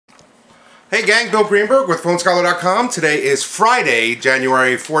Hey gang, Bill Greenberg with PhoneScholar.com. Today is Friday,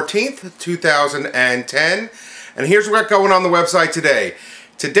 January 14th, 2010. And here's what going on the website today.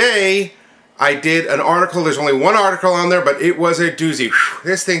 Today, I did an article. There's only one article on there, but it was a doozy. Whew,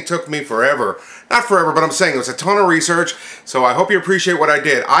 this thing took me forever. Not forever, but I'm saying it was a ton of research, so I hope you appreciate what I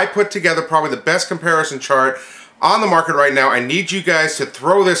did. I put together probably the best comparison chart on the market right now. I need you guys to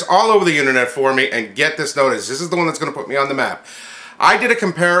throw this all over the internet for me and get this notice. This is the one that's going to put me on the map. I did a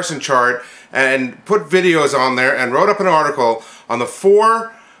comparison chart and put videos on there and wrote up an article on the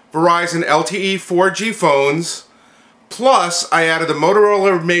 4 Verizon LTE 4G phones, plus I added the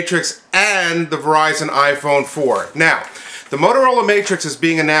Motorola Matrix and the Verizon iPhone 4. Now, the Motorola Matrix is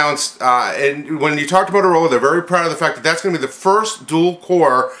being announced, and when you talk to Motorola, they're very proud of the fact that that's going to be the first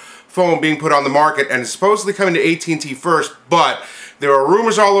dual-core phone being put on the market, and it's supposedly coming to AT&T first, but there are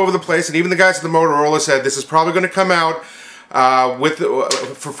rumors all over the place, and even the guys at the Motorola said this is probably going to come out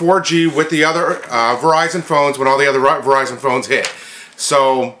for 4G with the other Verizon phones when all the other Verizon phones hit.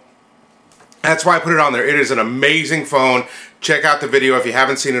 So that's why I put it on there. It is an amazing phone. Check out the video if you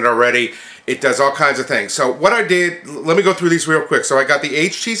haven't seen it already. It does all kinds of things. So what I did, let me go through these real quick. So I got the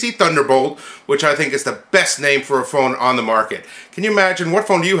HTC Thunderbolt, which I think is the best name for a phone on the market. Can you imagine? What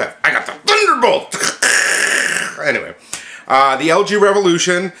phone do you have? I got the Thunderbolt! Anyway. The LG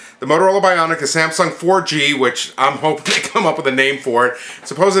Revolution, the Motorola Bionic, the Samsung 4G, which I'm hoping they come up with a name for it.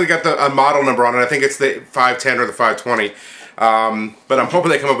 Supposedly got a model number on it. I think it's the 510 or the 520. But I'm hoping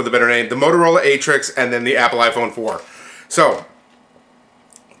they come up with a better name. The Motorola Atrix, and then the Apple iPhone 4. So,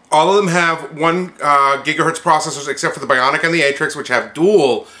 all of them have 1 gigahertz processors except for the Bionic and the Atrix, which have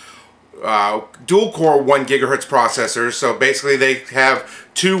dual core 1 gigahertz processors. So basically they have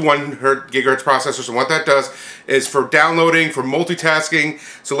 2 1 gigahertz processors, and what that does is for downloading, for multitasking.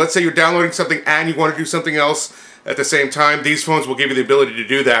 So let's say you're downloading something and you want to do something else at the same time. These phones will give you the ability to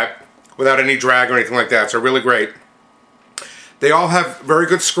do that without any drag or anything like that. So really great. They all have very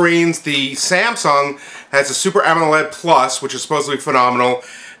good screens. The Samsung has a Super AMOLED Plus, which is supposed to be phenomenal.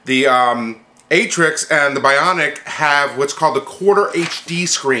 The Atrix and the Bionic have what's called the Quarter HD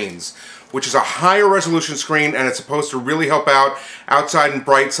screens, which is a higher resolution screen, and it's supposed to really help out outside in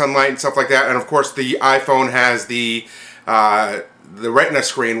bright sunlight and stuff like that. And of course the iPhone has the Retina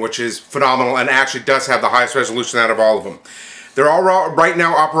screen, which is phenomenal and actually does have the highest resolution out of all of them. They're all right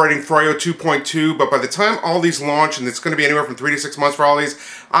now operating Froyo 2.2, but by the time all these launch, and it's going to be anywhere from 3 to 6 months for all these,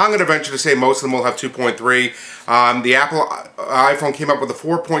 I'm going to venture to say most of them will have 2.3. The Apple iPhone came up with a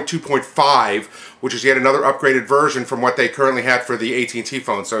 4.2.5, which is yet another upgraded version from what they currently had for the AT&T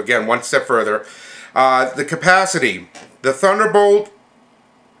phone. So again, one step further. The capacity. The Thunderbolt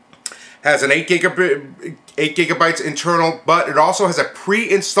has an 8 gigabytes internal, but it also has a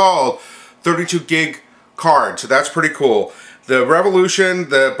pre-installed 32 gig card, so that's pretty cool. The Revolution,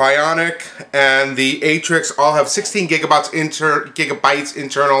 the Bionic, and the Atrix all have 16 gigabytes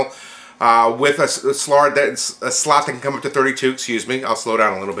internal with a slot that can come up to 32. Excuse me, I'll slow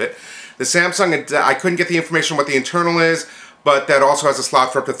down a little bit. The Samsung, I couldn't get the information what the internal is, but that also has a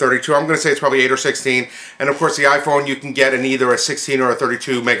slot for up to 32. I'm going to say it's probably 8 or 16. And of course the iPhone you can get in either a 16 or a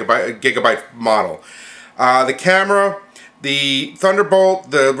 32 gigabyte model. The camera, the Thunderbolt,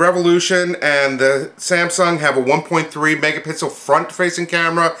 the Revolution, and the Samsung have a 1.3 megapixel front-facing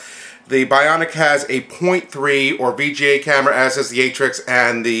camera. The Bionic has a 0.3 or VGA camera, as does the Atrix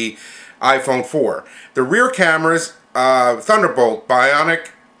and the iPhone 4. The rear cameras, Thunderbolt, Bionic,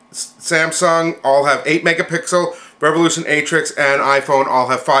 Samsung all have 8 megapixel. Revolution, Atrix, and iPhone all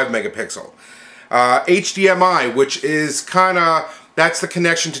have 5 megapixel. HDMI, which is kind of... that's the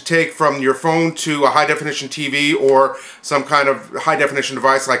connection to take from your phone to a high-definition TV or some kind of high-definition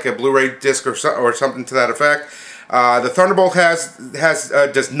device like a Blu-ray disc or something to that effect. The Thunderbolt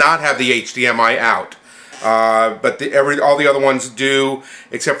does not have the HDMI out, but all the other ones do,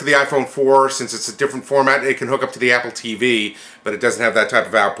 except for the iPhone 4. Since it's a different format, it can hook up to the Apple TV, but it doesn't have that type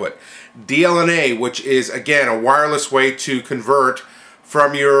of output. DLNA, which is, again, a wireless way to convert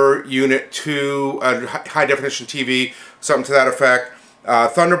from your unit to a high-definition TV, something to that effect.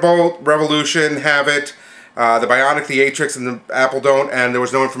 Thunderbolt, Revolution have it. The Bionic, the Atrix, and the Apple don't, and there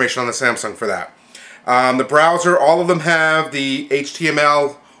was no information on the Samsung for that. The browser, all of them have the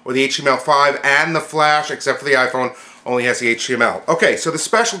HTML or the HTML5 and the Flash, except for the iPhone only has the HTML. Okay, so the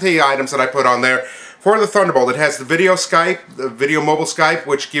specialty items that I put on there. For the Thunderbolt, it has the video Skype, the video mobile Skype,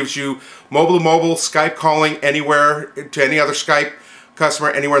 which gives you mobile-to-mobile Skype calling anywhere to any other Skype customer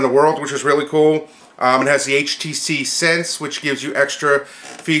anywhere in the world, which is really cool. It has the HTC Sense, which gives you extra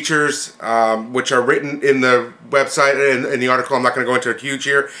features, which are written in the website and in the article. I'm not going to go into it huge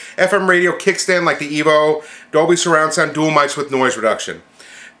here. FM radio kickstand like the Evo, Dolby surround sound, dual mics with noise reduction.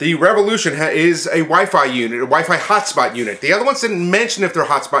 The Revolution is a Wi-Fi unit, a Wi-Fi hotspot unit. The other ones didn't mention if they're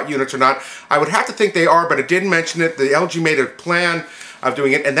hotspot units or not. I would have to think they are, but it didn't mention it. The LG made a plan of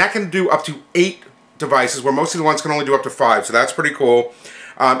doing it, and that can do up to 8 devices, where most of the ones can only do up to 5, so that's pretty cool.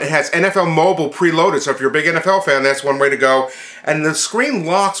 It has NFL Mobile preloaded, so if you're a big NFL fan, that's one way to go. And the screen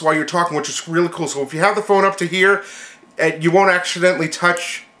locks while you're talking, which is really cool. So if you have the phone up to here, you won't accidentally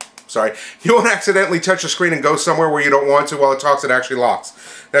touch... you won't accidentally touch the screen and go somewhere where you don't want to while it talks. It actually locks.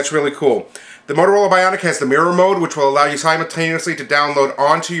 That's really cool. The Motorola Bionic has the mirror mode, which will allow you simultaneously to download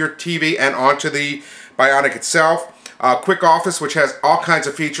onto your TV and onto the Bionic itself. Quick Office, which has all kinds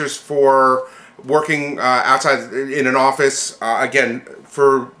of features for working outside in an office. Again,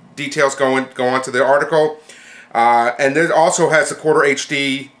 for details, go on to the article. And it also has the Quarter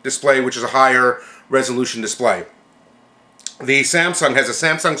HD display, which is a higher resolution display. The Samsung has a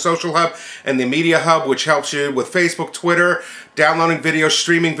Samsung Social Hub and the Media Hub, which helps you with Facebook, Twitter, downloading videos,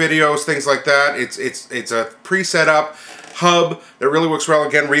 streaming videos, things like that. It's a pre-set up hub that really works well.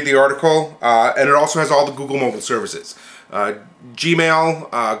 Again, read the article. And it also has all the Google mobile services.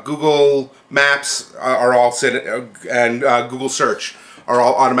 Gmail, Google Maps are all set, and Google Search are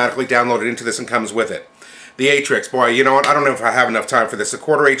all automatically downloaded into this and comes with it. The Atrix, boy, you know what? I don't know if I have enough time for this. A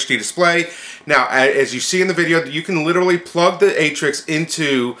Quarter HD display. Now, as you see in the video, you can literally plug the Atrix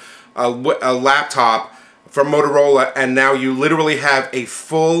into a laptop from Motorola, and now you literally have a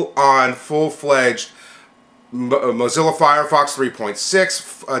full-on, full-fledged Mozilla Firefox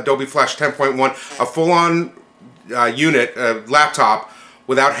 3.6, Adobe Flash 10.1, a full-on unit, laptop,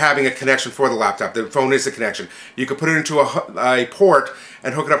 without having a connection for the laptop. The phone is the connection. You can put it into a port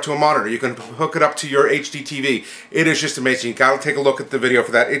and hook it up to a monitor. You can hook it up to your HD TV. It is just amazing. You got to take a look at the video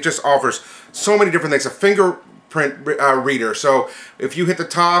for that. It just offers so many different things. A fingerprint reader. So if you hit the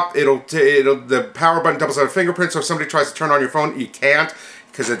top, the power button doubles as a fingerprint. So if somebody tries to turn on your phone, you can't,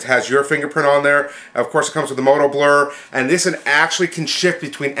 because it has your fingerprint on there. Of course, it comes with the Moto Blur, and this actually can shift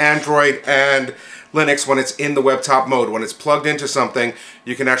between Android and Linux when it's in the web top mode. When it's plugged into something,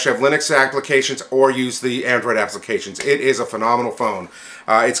 you can actually have Linux applications or use the Android applications. It is a phenomenal phone.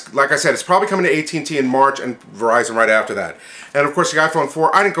 It's, like I said, it's probably coming to AT&T in March and Verizon right after that. And of course the iPhone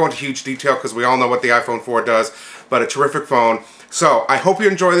 4, I didn't go into huge detail because we all know what the iPhone 4 does, but a terrific phone. So I hope you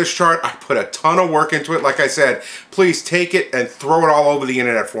enjoy this chart. I put a ton of work into it. Like I said, please take it and throw it all over the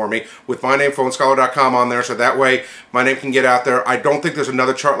internet for me with my name, PhoneScholar.com, on there, so that way my name can get out there. I don't think there's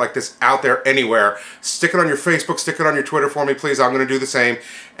another chart like this out there anywhere. Stick it on your Facebook, stick it on your Twitter for me, please. I'm going to do the same.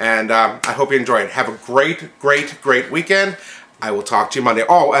 And I hope you enjoy it. Have a great, great, great weekend. I will talk to you Monday.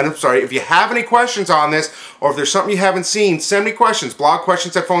 Oh, and I'm sorry, if you have any questions on this, or if there's something you haven't seen, send me questions. Blog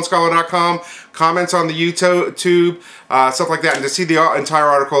questions at PhoneScholar.com, comments on the YouTube, stuff like that. And to see the entire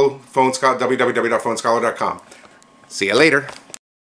article, www.PhoneScholar.com. See you later.